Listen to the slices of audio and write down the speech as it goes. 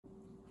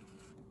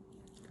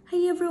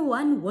Hi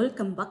everyone,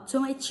 welcome back to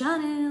my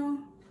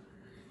channel.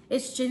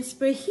 It's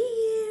Jinsper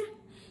here.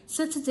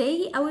 So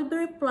today I will be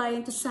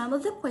replying to some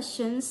of the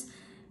questions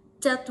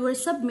that were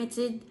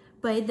submitted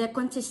by the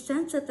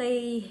contestants that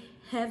I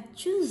have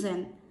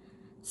chosen.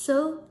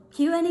 So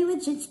Q&A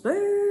with Jinsper.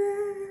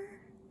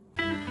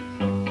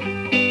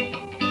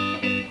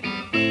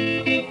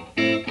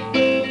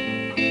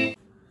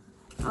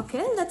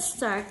 Okay, let's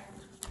start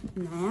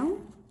now.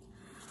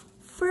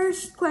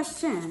 First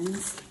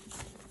questions.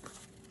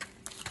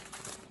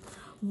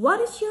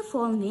 What is your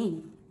full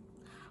name?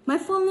 My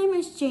full name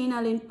is Jane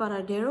Alyn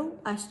Paradero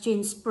as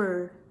Jane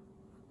Spur.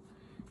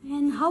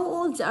 And how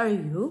old are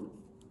you?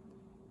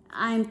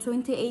 I'm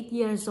 28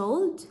 years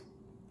old.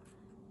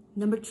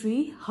 Number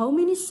 3, how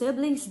many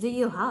siblings do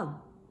you have?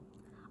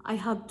 I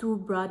have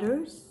 2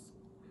 brothers.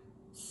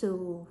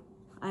 So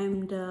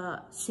I'm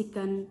the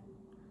second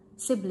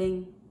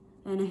sibling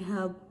and I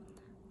have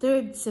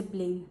 3rd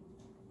sibling.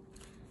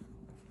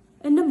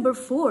 And number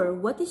 4,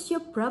 what is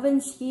your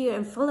province here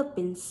in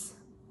Philippines?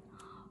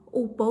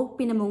 Upaw,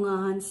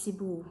 Pinamungahan,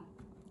 Cebu.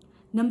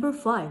 Number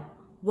 5,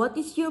 what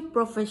is your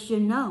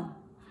profession now?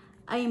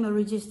 I am a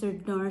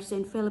registered nurse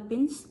in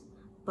Philippines,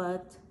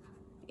 but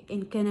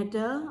in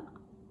Canada,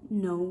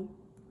 no,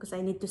 because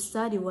I need to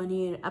study 1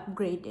 year,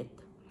 upgrade it.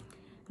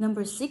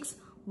 Number 6,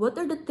 what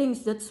are the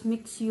things that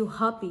makes you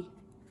happy?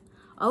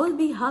 I will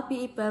be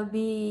happy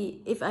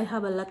if I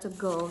have a lot of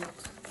gold,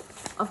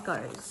 of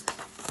course.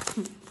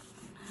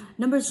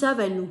 Number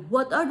 7,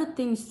 what are the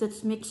things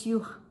that makes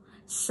you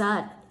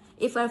sad?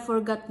 If I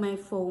forgot my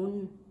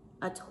phone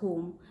at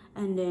home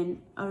and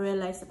then I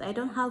realize that I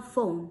don't have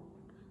phone,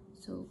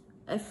 so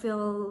I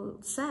feel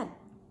sad.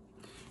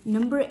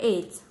 Number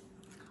 8,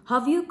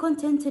 have you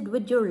contented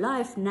with your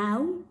life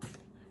now?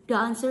 The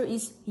answer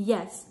is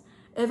yes.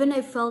 Even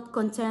I felt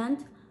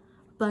content,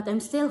 but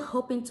I'm still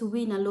hoping to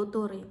win a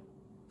lottery.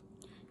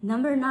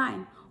 Number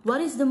 9,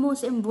 what is the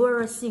most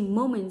embarrassing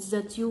moments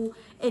that you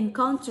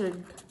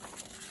encountered?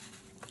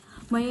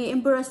 My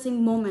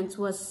embarrassing moment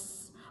was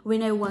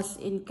when I was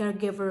in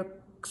caregiver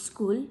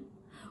school,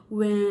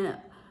 when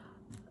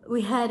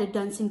we had a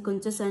dancing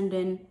contest, and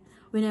then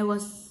when I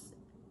was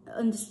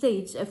on the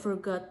stage, I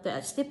forgot the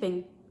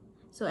stepping.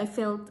 So I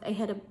felt I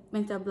had a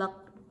mental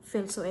block,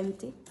 felt so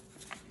empty.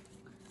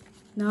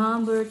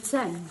 Number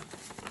 10.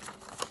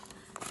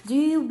 Do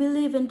you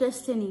believe in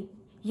destiny?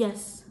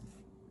 Yes.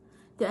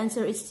 The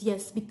answer is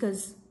yes,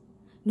 because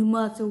no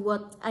matter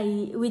what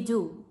we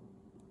do,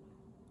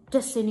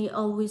 destiny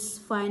always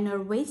finds our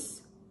ways.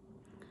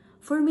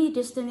 For me,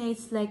 destiny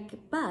is like a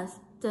path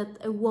that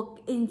I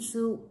walk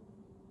into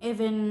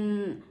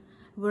even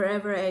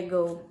wherever I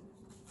go.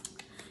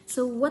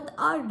 So what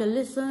are the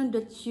lessons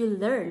that you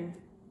learn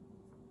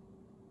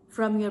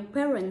from your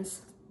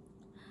parents?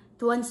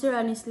 To answer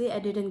honestly, I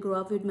didn't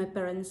grow up with my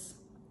parents.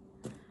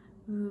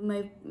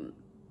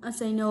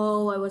 As I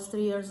know, I was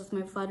 3 years as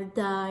my father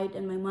died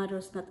and my mother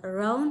was not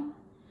around.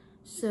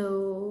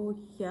 So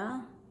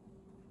yeah.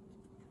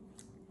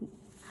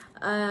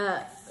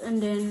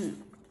 And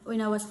then when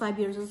I was 5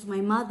 years old,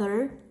 my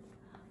mother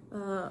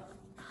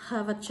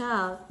had a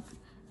child,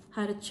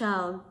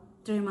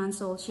 3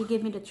 months old. She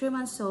gave me the 3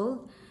 months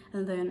old,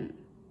 and then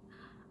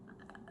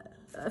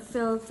I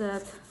felt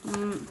that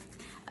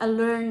I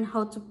learned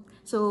how to.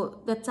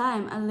 So that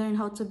time I learned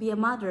how to be a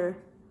mother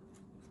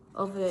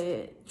of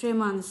a 3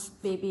 months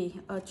baby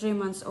or 3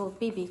 months old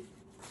baby.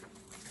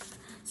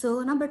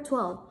 So number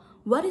 12,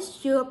 what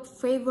is your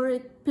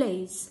favorite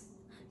place?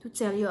 To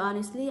tell you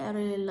honestly, I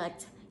really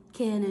liked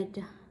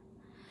Canada.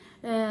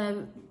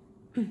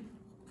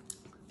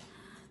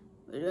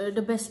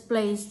 The best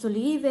place to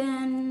live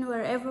in,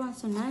 where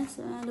everyone's so nice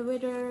and the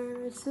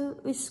weather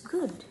is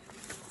good.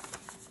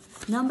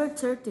 Number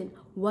 13,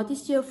 what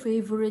is your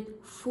favorite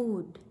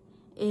food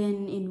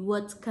in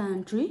what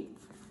country?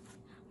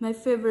 My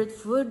favorite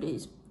food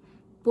is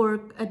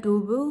pork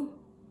adobo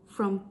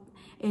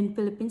in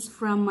Philippines,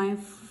 from my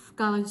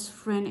college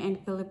friend in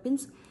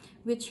Philippines,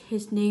 which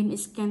his name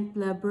is Kent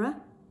Labra.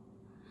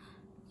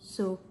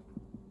 So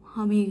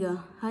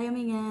amiga, hi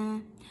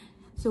amiga.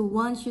 So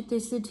once you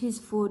tasted his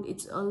food,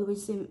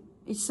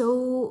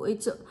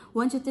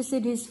 once you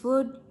tasted his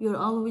food, you're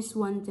always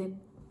wanted.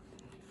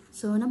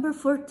 So number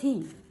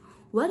 14,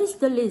 what is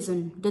the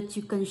lesson that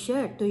you can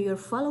share to your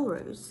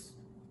followers?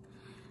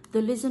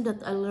 The lesson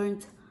that I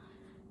learned: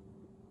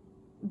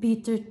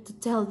 better to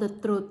tell the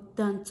truth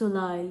than to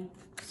lie.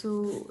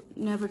 So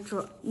never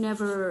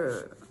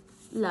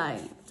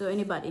lie to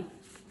anybody.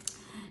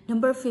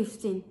 Number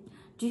 15,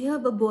 do you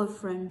have a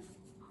boyfriend?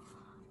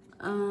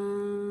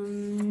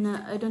 No,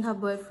 I don't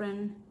have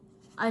boyfriend.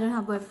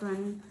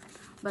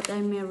 But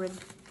I'm married.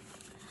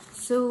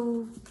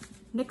 So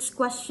next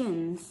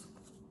questions.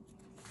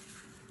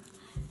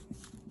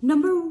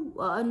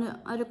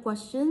 Other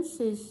questions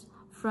is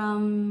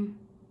from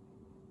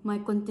my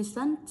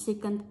contestant,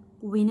 second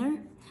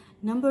winner.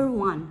 Number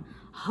 1,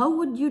 how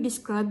would you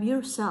describe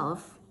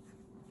yourself?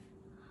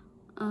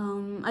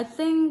 I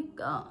think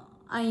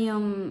I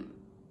am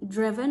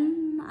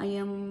driven, I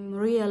am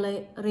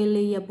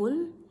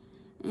reliable,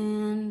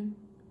 and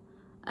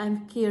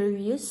I'm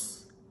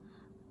curious.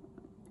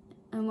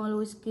 I'm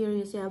always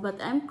curious, yeah, but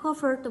I'm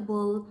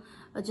comfortable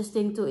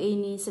adjusting to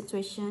any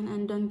situation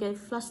and don't get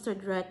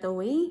flustered right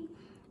away.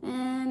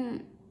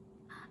 And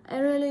I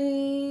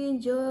really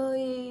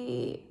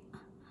enjoy,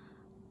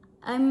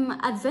 I'm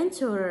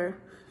adventurer.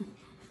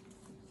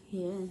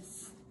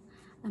 Yes,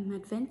 I'm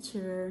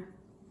adventurer.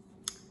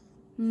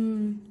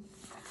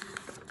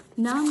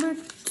 Number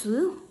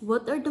 2,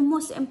 what are the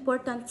most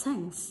important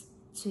things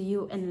to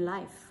you in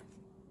life?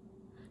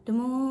 The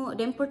most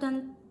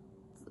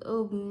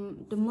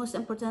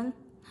important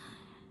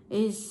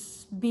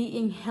is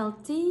being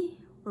healthy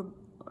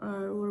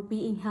or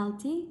being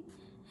healthy,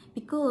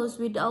 because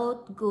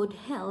without good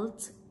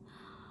health,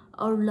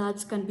 our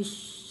lives can be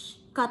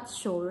cut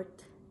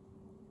short.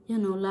 You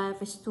know,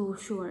 life is too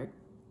short.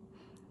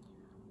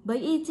 By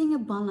eating a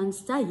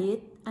balanced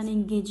diet and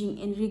engaging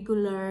in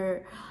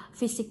regular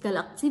physical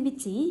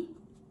activity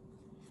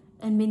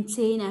and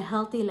maintain a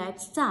healthy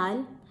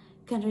lifestyle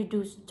can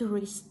reduce the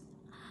risk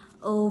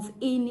of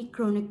any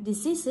chronic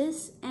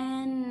diseases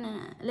and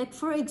like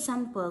for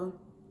example,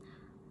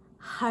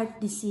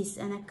 heart disease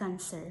and a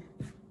cancer.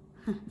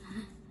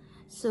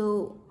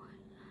 So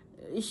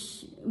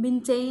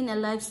maintain a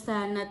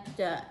lifestyle,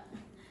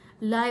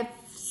 not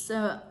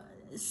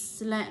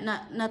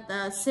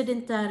a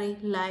sedentary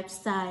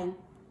lifestyle.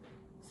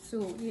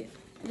 So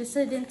the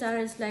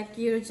sedentary is like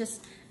you're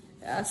just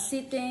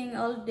sitting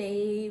all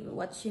day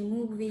watching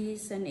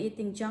movies and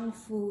eating junk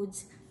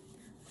foods,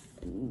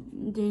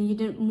 then you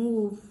don't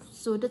move.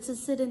 So that's a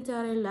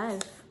sedentary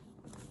life.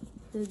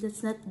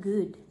 That's not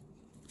good.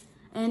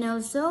 And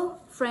also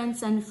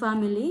friends and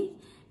family,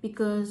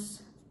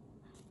 because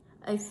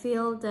I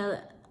feel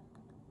that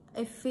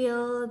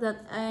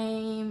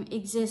I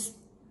exist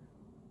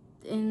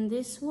in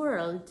this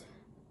world,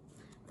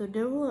 to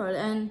the world,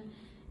 and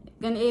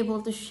can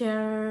able to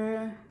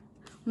share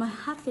my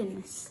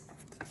happiness.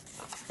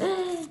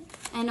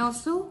 And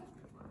also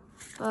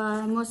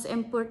most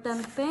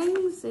important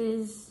things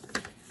is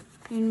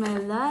in my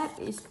life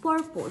is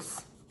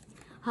purpose.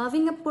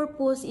 Having a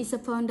purpose is a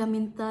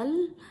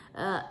fundamental.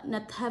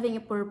 Not having a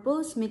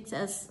purpose makes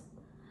us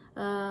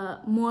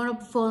more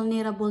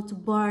vulnerable to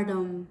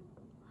boredom,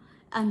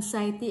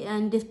 anxiety,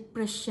 and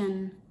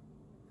depression.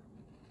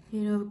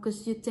 You know,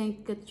 because you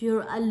think that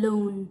you're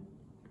alone,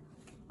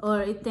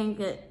 or you think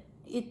that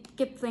it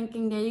keep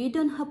thinking that you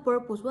don't have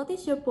purpose. What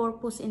is your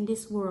purpose in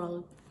this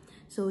world?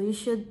 So you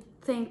should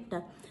think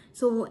that.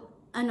 So,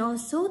 and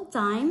also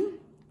time.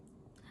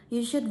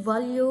 You should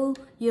value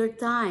your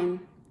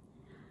time,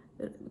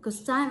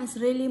 because time is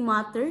really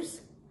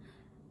matters.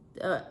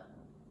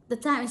 The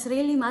time is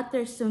really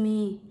matters to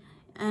me.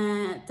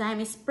 Time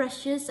is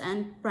precious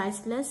and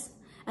priceless,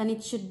 and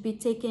it should be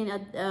taken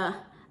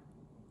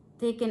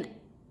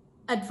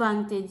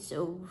advantage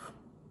of.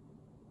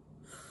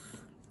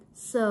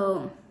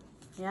 So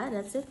yeah,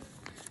 that's it.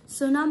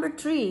 So number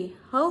 3,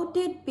 how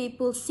did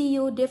people see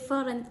you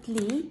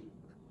differently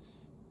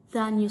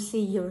than you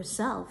see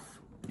yourself?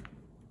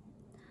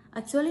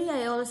 Actually,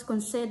 I always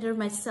consider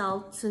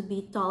myself to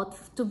be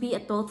a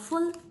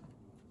thoughtful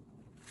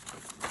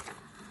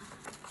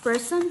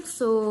person,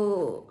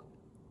 so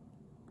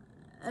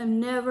I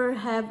never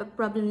have a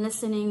problem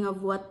listening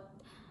of what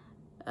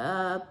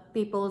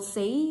people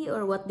say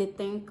or what they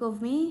think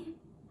of me.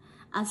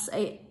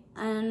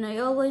 I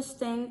always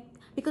think,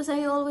 because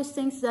I always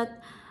think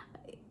that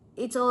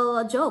it's all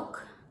a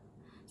joke.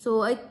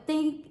 So I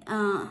think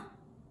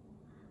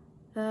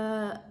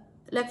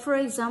like for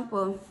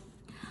example,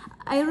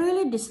 I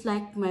really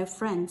dislike my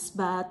friends,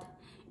 but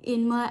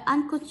in my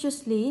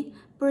unconsciously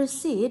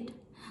perceived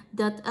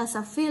that as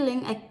a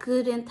feeling I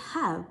couldn't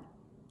have.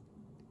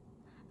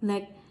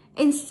 Like,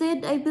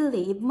 instead I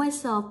believe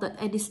myself that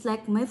I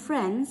dislike my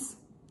friends,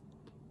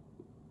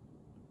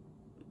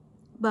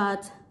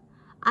 but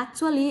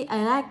actually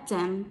I like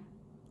them.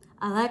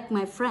 I like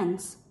my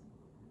friends.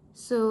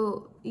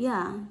 So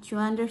yeah, do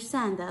you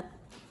understand that?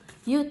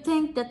 You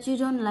think that you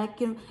don't like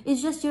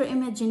it's just your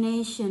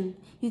imagination.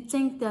 You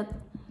think that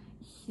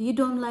you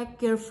don't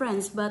like your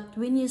friends, but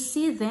when you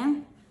see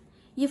them,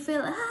 you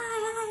feel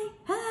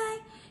hi,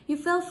 you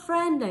feel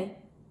friendly.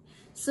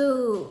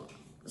 So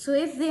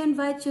if they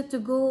invite you to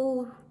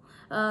go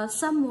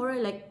somewhere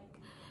like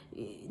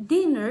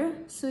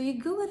dinner, so you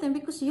go with them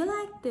because you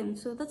like them.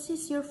 So that's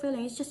just your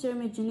feeling. It's just your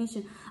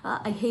imagination.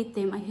 I hate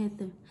them,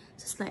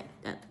 just like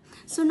that.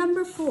 So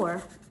number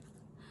 4,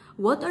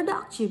 what are the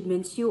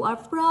achievements you are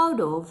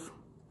proud of?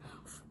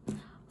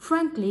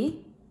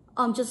 Frankly,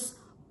 I'm just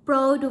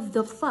proud of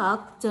the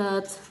fact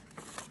that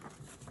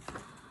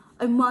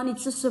I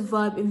managed to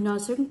survive in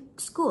nursing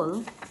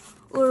school,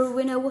 or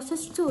when I was a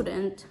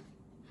student.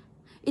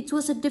 It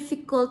was a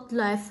difficult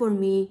life for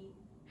me.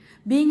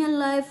 Being a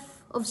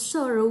life of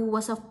sorrow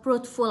was a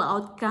fruitful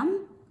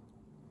outcome.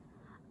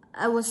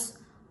 I was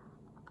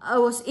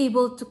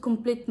able to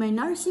complete my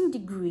nursing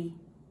degree.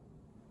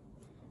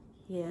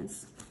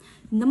 Yes.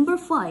 Number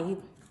 5,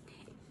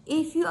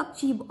 if you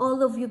achieve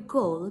all of your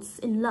goals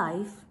in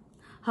life,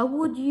 how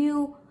would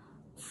you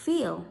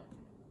feel?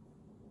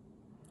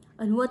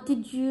 And what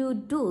did you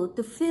do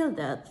to feel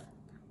that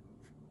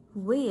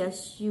way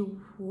as you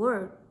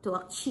work to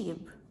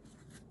achieve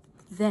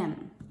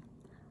them?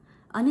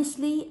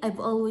 Honestly, I've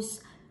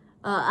always,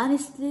 I'll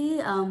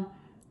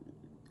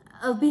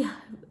be,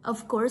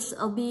 of course,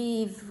 I'll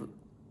be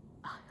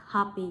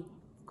happy,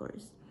 of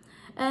course.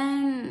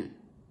 And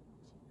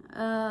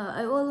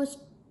I always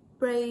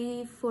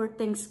pray for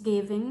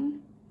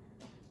Thanksgiving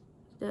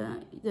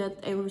that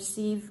I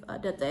receive,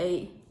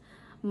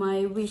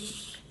 my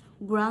wish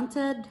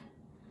granted.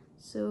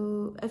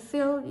 So I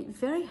feel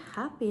very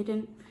happy.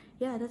 Then,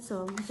 yeah, that's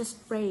all.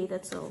 Just pray,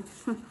 that's all.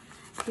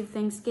 Give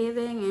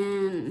Thanksgiving,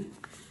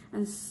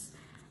 and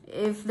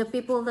if the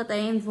people that I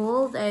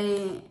involved,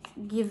 I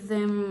give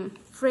them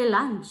free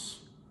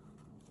lunch.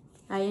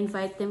 I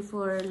invite them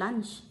for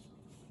lunch.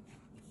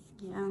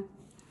 Yeah.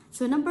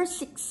 So number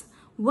 6,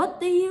 what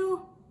do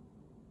you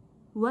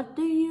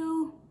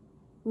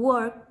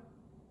work?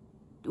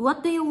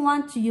 What do you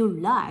want your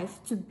life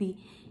to be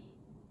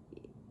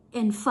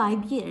in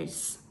 5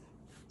 years?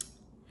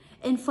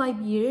 In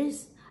 5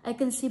 years, I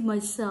can see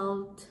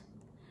myself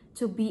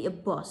to be a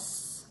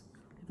boss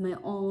with my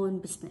own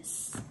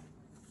business.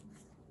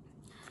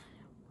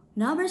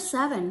 Number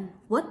 7,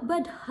 what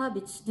bad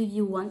habits do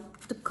you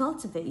want to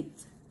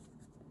cultivate?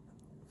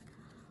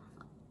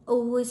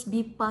 Always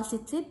be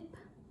positive.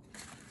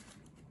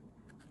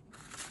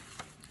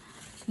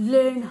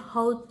 Learn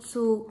how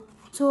to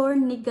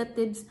turn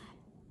negatives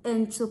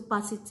into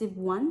positive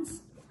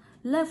ones.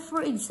 Like,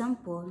 for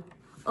example,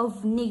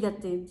 of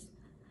negative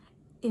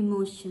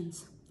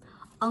emotions: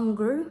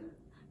 anger,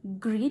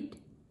 greed,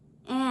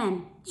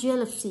 and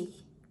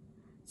jealousy.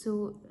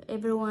 So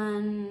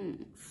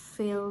everyone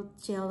feel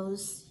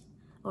jealous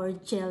or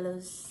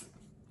jealous.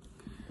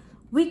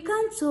 We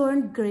can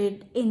turn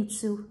greed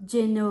into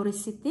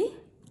generosity,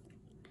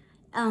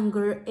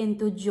 anger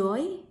into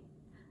joy,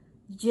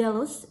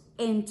 jealous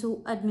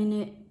into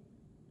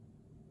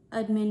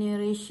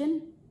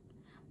admiration.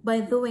 By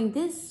doing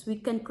this, we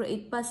can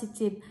create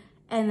positive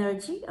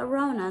energy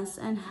around us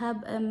and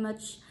have a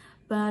much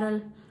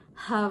better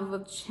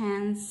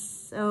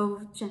chance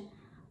of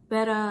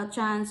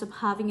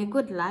having a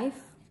good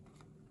life.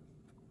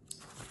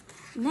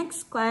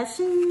 Next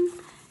question,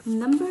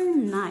 number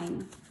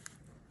 9.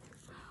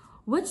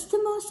 What's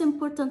the most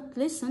important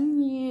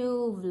lesson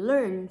you've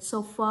learned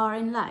so far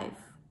in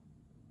life?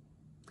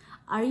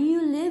 Are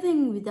you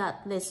living with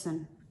that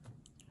lesson?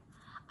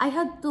 I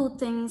have two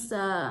things.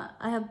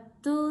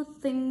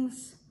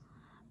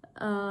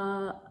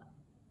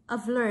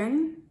 I've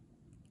learned.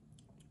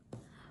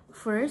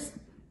 First,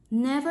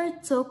 never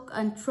talk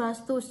and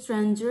trust to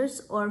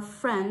strangers or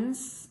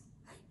friends.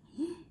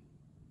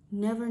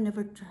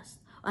 Never trust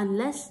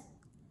unless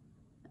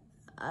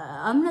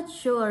I'm not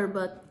sure,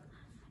 but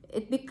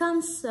it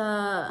becomes.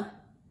 I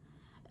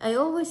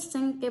always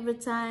think every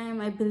time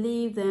I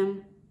believe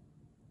them,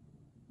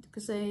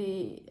 because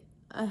I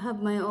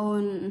have my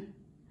own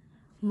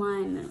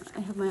mind.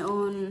 I have my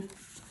own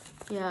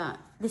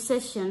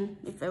decision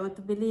if I want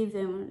to believe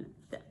them.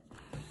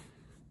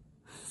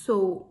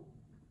 So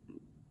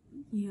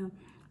yeah.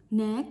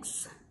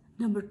 Next,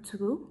 number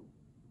 2.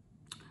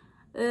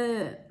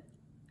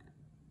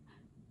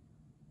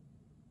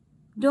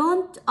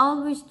 Don't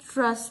always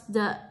trust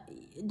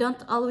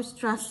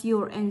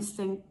your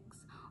instincts,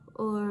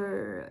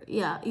 or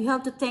you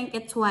have to think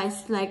it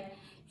twice. Like,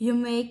 you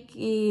make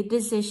a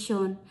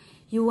decision,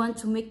 you want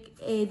to make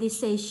a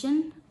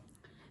decision,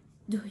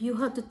 you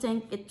have to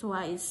think it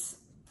twice,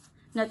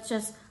 not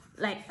just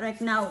like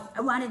right now,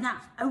 I want it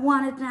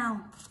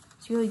now.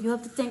 So you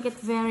have to think it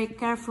very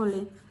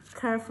carefully.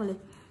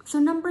 So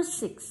number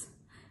 6,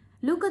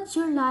 look at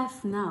your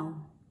life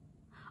now.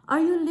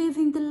 Are you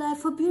living the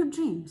life of your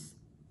dreams?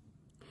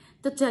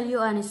 To tell you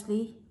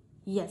honestly,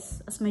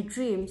 yes, as my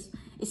dreams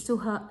is to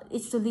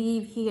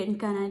live here in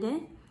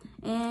Canada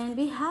and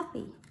be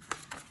happy,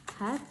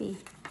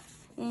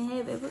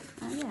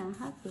 and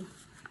happy.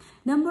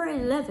 Number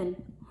 11,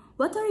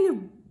 what are your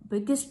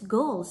biggest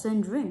goals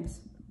and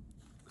dreams?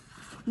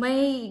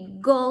 My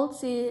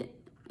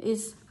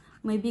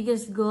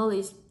biggest goal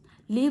is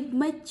leave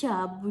my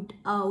job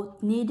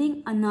without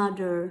needing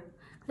another.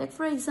 Like,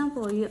 for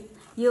example,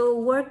 you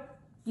work.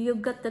 You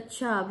got the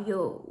job,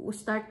 you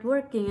start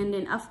working, and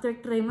then after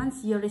 3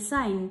 months you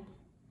resign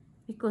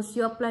because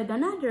you applied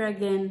another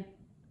again.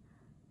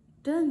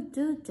 Don't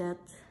do that.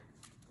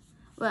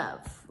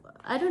 Well,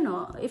 I don't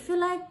know. If you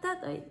like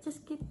that, I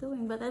just keep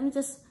doing, but I'm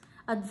just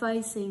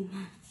advising.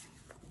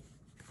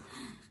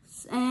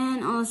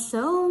 And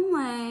also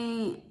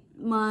my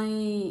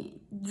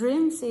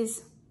dreams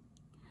is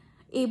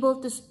able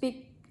to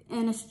speak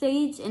in a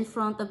stage in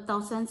front of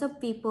thousands of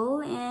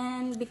people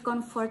and be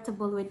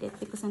comfortable with it,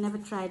 because I never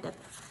tried that.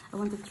 I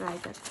want to try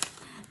that.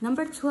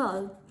 Number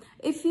 12,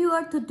 if you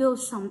are to do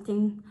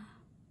something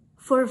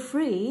for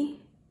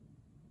free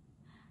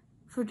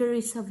for the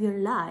rest of your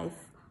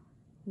life,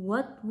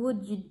 what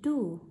would you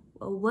do?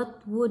 Or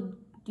what would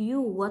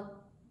you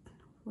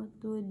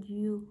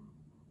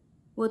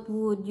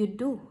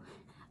do?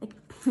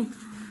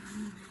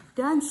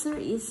 The answer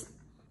is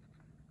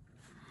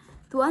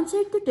To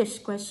answer to these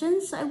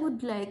questions, I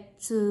would like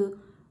to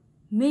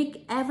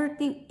make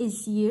everything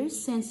easier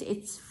since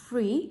it's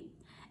free.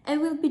 I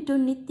will be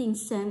donating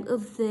some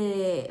of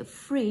the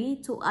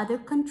free to other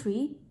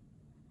country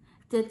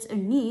that's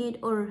in need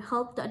or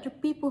help the other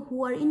people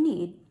who are in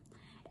need.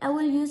 I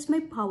will use my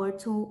power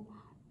to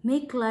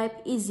make life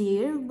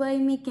easier by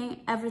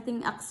making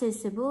everything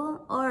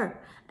accessible,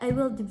 or I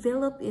will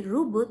develop a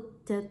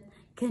robot that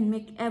can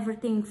make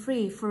everything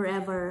free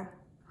forever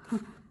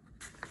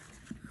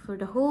for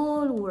the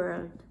whole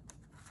world.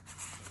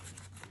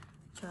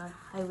 Sure,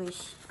 I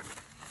wish.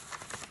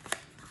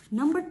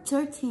 Number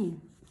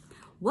 13.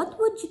 What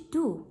would you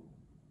do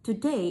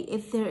today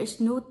if there is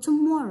no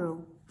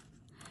tomorrow?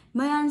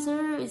 My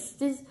answer is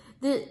this.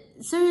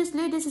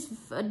 Seriously, this is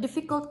a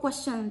difficult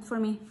question for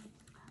me,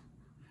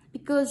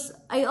 because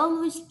I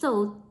always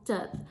thought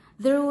that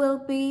there will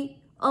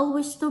be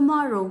always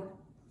tomorrow.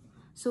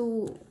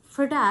 So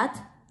for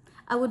that,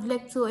 I would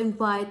like to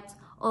invite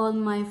all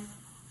my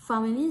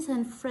families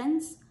and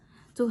friends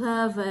to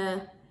have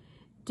a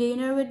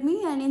dinner with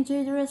me and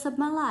enjoy the rest of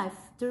my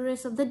life, the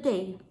rest of the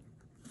day.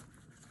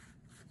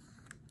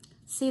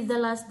 Save the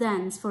last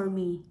dance for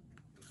me.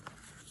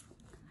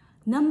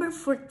 Number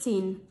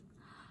 14.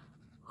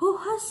 Who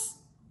has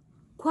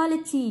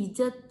qualities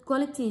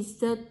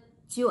that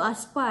you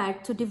aspire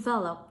to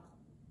develop?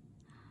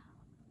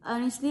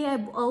 Honestly,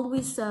 I've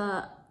always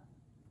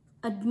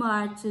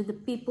admired to the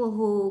people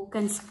who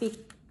can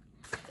speak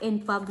in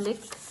public,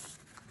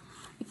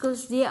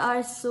 because they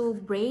are so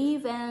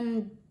brave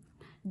and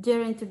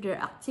daring to their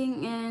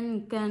acting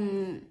and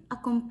can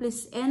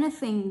accomplish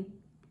anything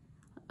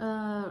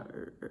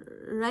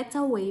right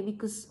away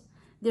because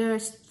they're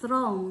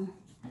strong.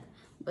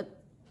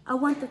 But I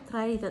want to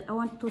try that. I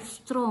want to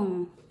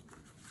strong.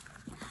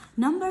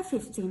 Number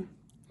 15.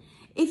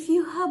 If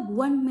you have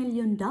 $1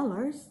 million,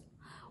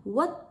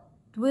 what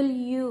will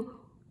you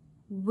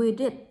with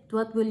it?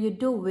 What will you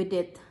do with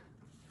it?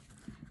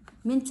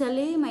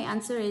 Mentally, my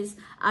answer is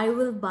I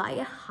will buy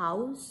a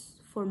house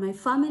for my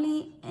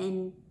family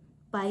and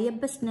buy a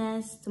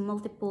business to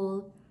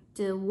multiple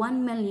to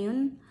 1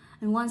 million.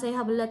 And once I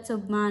have lots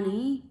of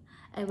money,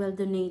 I will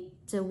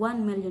donate the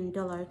 $1 million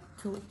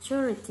to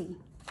charity.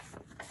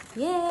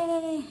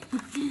 Yay!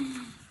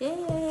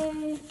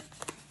 Yay!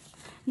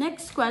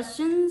 Next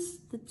questions,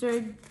 the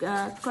third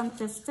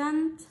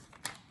contestant.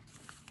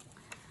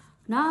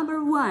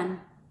 Number 1.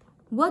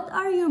 What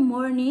are your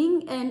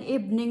morning and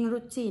evening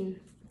routine?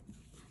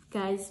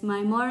 Guys,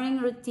 my morning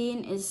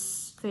routine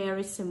is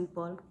very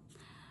simple.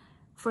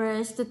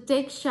 First, to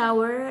take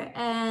shower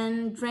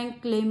and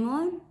drink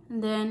lemon,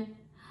 and then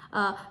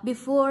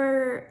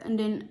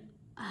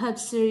have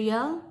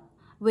cereal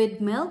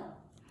with milk,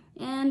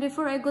 and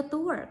before I go to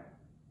work.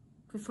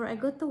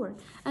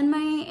 And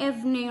my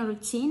evening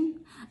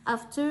routine,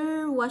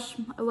 after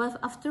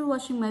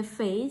washing my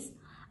face,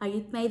 I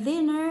eat my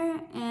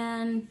dinner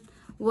and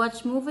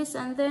watch movies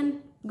and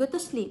then go to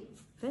sleep.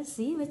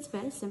 See, it's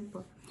very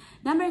simple.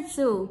 Number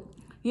 2,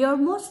 your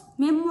most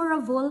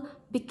memorable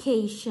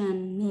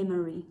vacation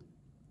memory.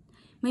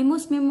 My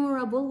most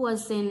memorable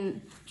was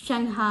in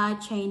Shanghai,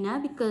 China,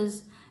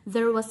 because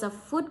there was a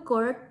food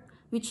court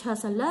which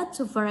has a lot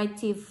of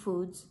variety of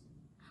foods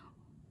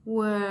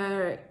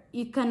where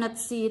you cannot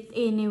see it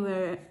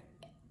anywhere.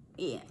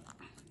 Yeah.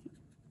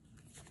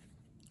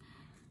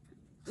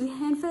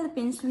 In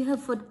Philippines, we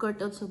have food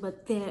court also,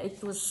 but there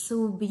it was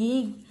so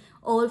big,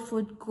 all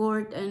food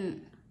court,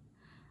 and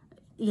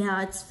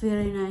yeah, it's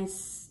very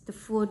nice. The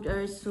food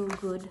are so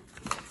good.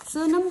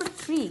 So number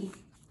 3,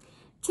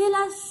 tell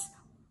us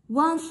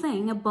one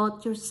thing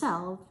about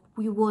yourself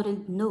we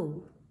wouldn't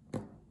know.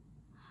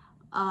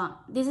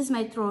 This is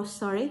my true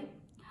story.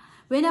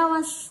 When I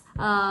was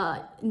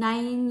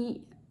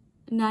 9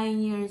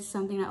 years,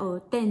 something,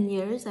 or 10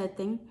 years, I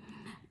think,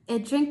 I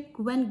drank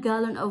 1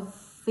 gallon of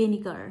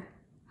vinegar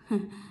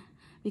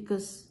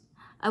because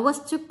I was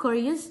too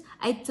curious.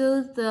 I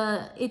thought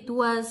it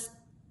was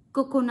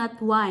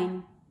coconut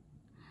wine,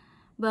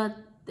 but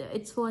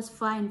it was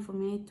fine for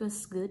me. It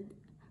was good.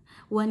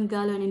 1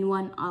 gallon in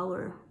 1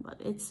 hour,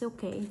 but it's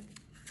okay.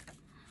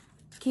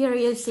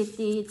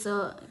 Curiosity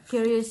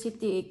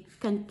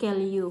can kill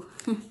you.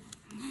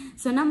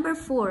 So number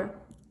 4,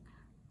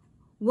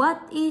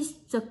 what is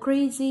the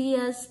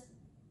craziest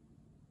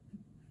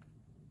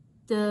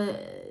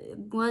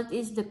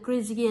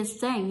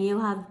thing you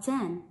have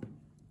done?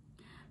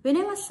 When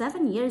I was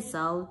 7 years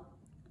old,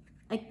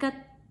 I cut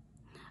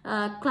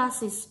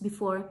classes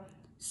before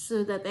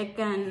so that I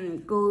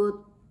can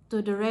go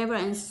to the river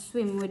and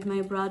swim with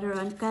my brother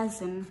and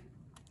cousin.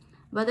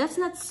 But that's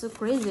not so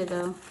crazy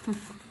though.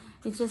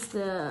 It's just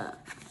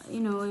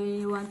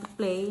you want to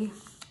play,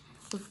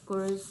 of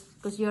course,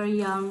 because you're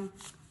young,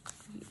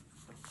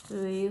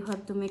 so you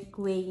have to make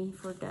way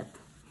for that.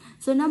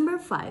 So number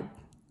 5,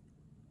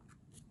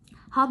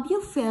 have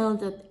you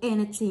failed at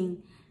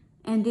anything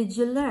and did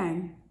you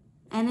learn?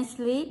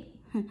 Honestly,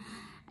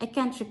 I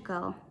can't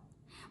recall,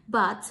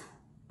 but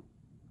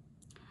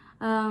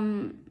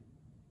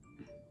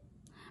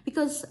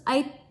because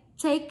I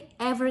take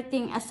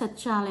everything as a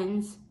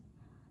challenge,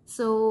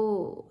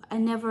 So I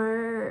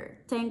never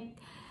think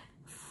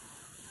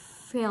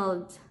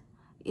failed.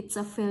 It's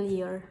a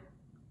failure.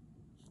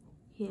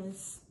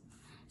 Yes.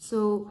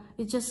 So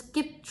you just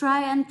keep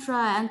try and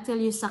try until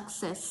you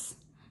success.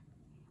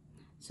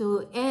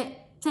 So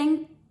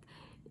think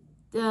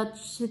that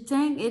you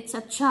think it's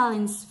a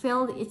challenge.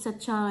 Failed, it's a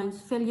challenge.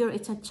 Failure,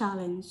 it's a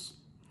challenge.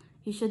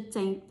 You should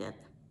think that.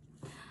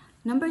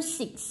 Number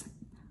 6.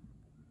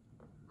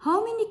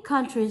 How many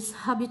countries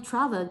have you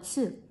traveled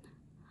to?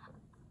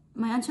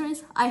 My answer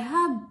is I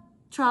have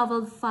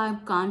traveled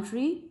 5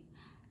 countries.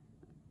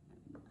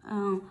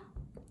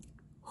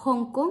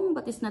 Hong Kong,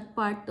 but it's not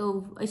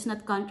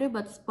country,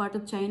 but it's part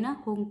of China.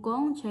 Hong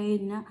Kong,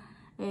 China,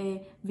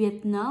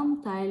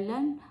 Vietnam,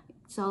 Thailand,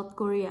 South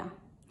Korea.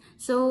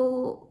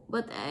 So,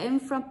 but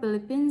I'm from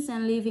Philippines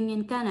and living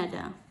in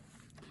Canada.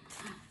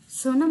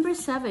 So number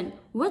 7,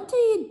 what do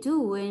you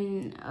do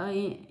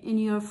in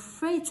your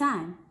free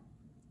time?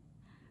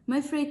 My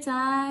free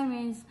time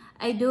is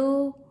I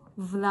do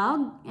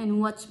vlog and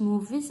watch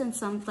movies, and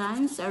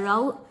sometimes I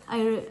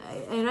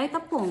write a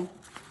poem.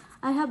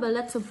 I have a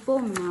lot of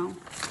poems now.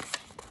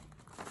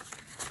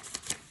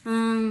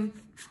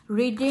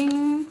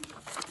 Reading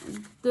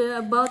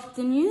about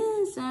the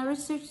news and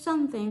research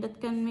something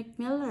that can make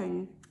me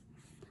learn.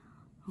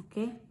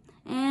 Okay,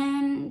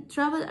 and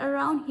travel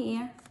around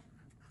here.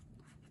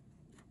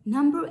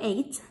 Number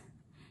 8,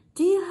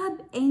 do you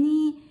have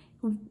any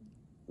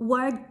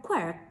word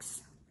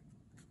quirks?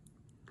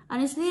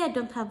 Honestly, I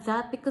don't have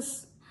that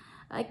because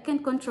I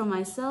can't control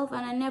myself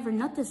and I never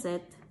notice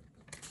it.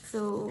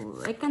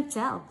 So I can't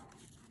tell.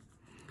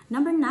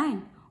 Number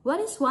 9,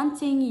 what is one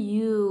thing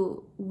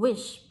you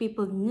wish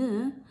people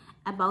knew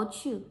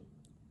about you?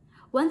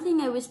 One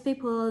thing I wish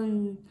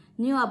people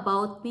knew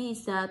about me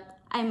is that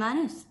I'm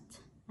honest.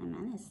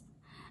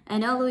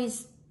 And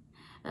always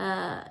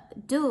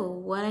do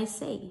what I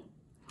say.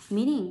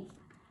 Meaning,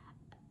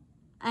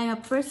 I'm a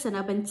person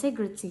of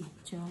integrity,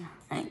 John.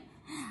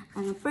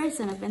 I'm a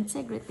person of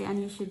integrity,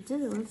 and you should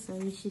do also.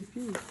 You should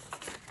be.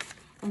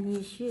 And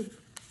you should.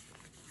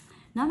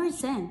 Number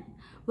 10.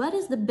 What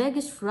is the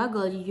biggest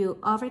struggle you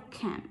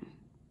overcame?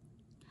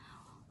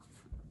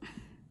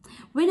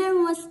 When I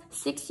was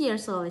 6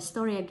 years old,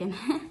 story again.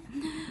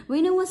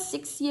 When I was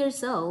 6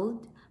 years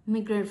old, my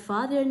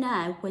grandfather and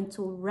I went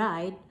to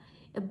ride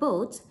a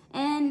boat,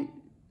 and